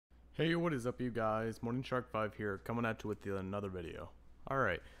Hey, what is up, you guys? Morning Shark 5 here, coming at you with another video.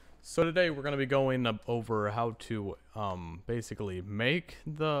 Alright, so today we're going to be going over how to basically make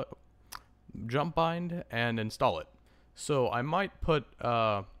the jump bind and install it. So I might put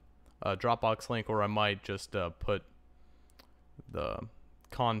a Dropbox link, or I might just put the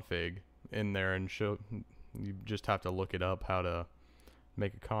config in there and show. You just have to look it up how to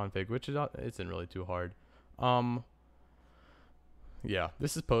make a config, which isn't really too hard. Yeah,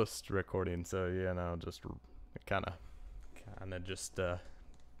 this is post recording, so yeah, no, just kind of just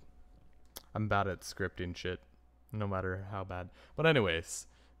I'm bad at scripting shit, no matter how bad. But anyways,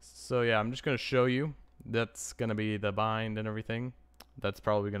 so yeah, I'm just gonna show you. That's gonna be the bind and everything. That's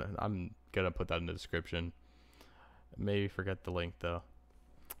probably I'm gonna put that in the description. Maybe forget the link though.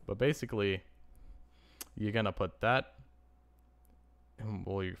 But basically, you're gonna put that.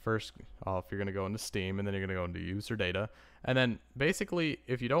 Well, you first off, you're gonna go into Steam, and then you're gonna go into user data, and then basically,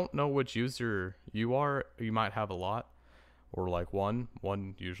 if you don't know which user you are, you might have a lot, or like one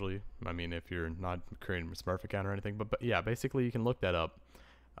usually. I mean, if you're not creating a Smurf account or anything, but yeah, basically you can look that up,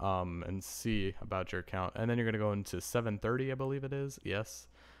 and see about your account, and then you're gonna go into 730, I believe it is, yes,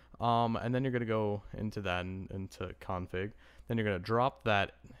 and then you're gonna go into that into config, then you're gonna drop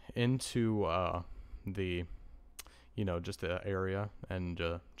that into the just the area, and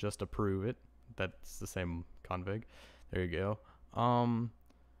just approve it. That's the same config. There you go.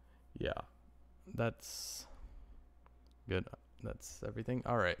 Yeah, that's good. That's everything.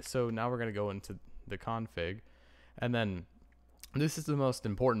 All right, so now we're gonna go into the config, and then this is the most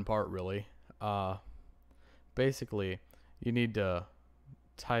important part, really. Basically, you need to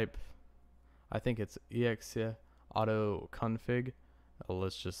type, I think it's exec auto config.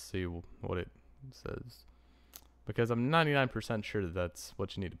 Let's just see what it says, because I'm 99% sure that's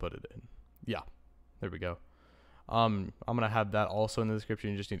what you need to put it in. Yeah, there we go. I'm gonna have that also in the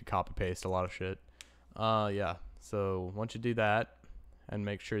description. You just need to copy paste a lot of shit. Yeah. So once you do that and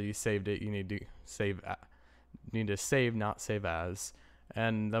make sure you saved it, you need to save. Not save as.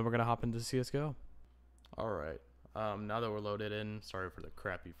 And then we're gonna hop into CSGO. All right. Now that we're loaded in, sorry for the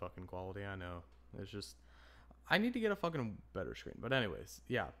crappy fucking quality. I know it's just I need to get a fucking better screen. But anyways,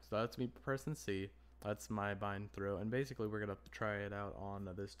 yeah. So that's me pressing C. That's my bind throw, and basically we're gonna try it out on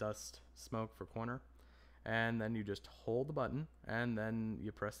this dust smoke for corner, and then you just hold the button, and then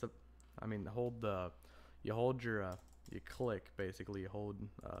you press the, you click, basically you hold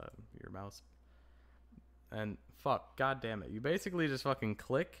your mouse, and god damn it, you basically just fucking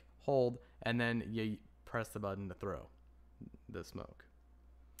click, hold, and then you press the button to throw the smoke.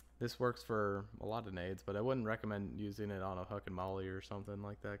 This works for a lot of nades, but I wouldn't recommend using it on a hook and molly or something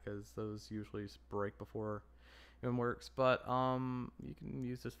like that, because those usually break before it even works. But you can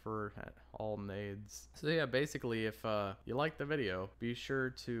use this for all nades. So yeah, basically, if you like the video, be sure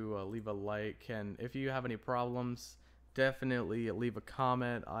to leave a like, and if you have any problems, definitely leave a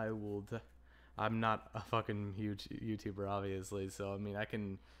comment. I'm not a fucking huge YouTuber, obviously, so I mean, I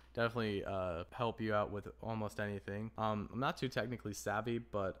can definitely help you out with almost anything. I'm not too technically savvy,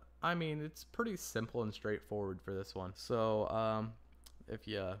 but I mean, it's pretty simple and straightforward for this one. So if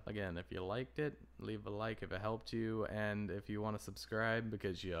you liked it, leave a like if it helped you, and if you want to subscribe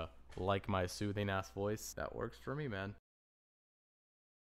because you like my soothing ass voice, that works for me, man.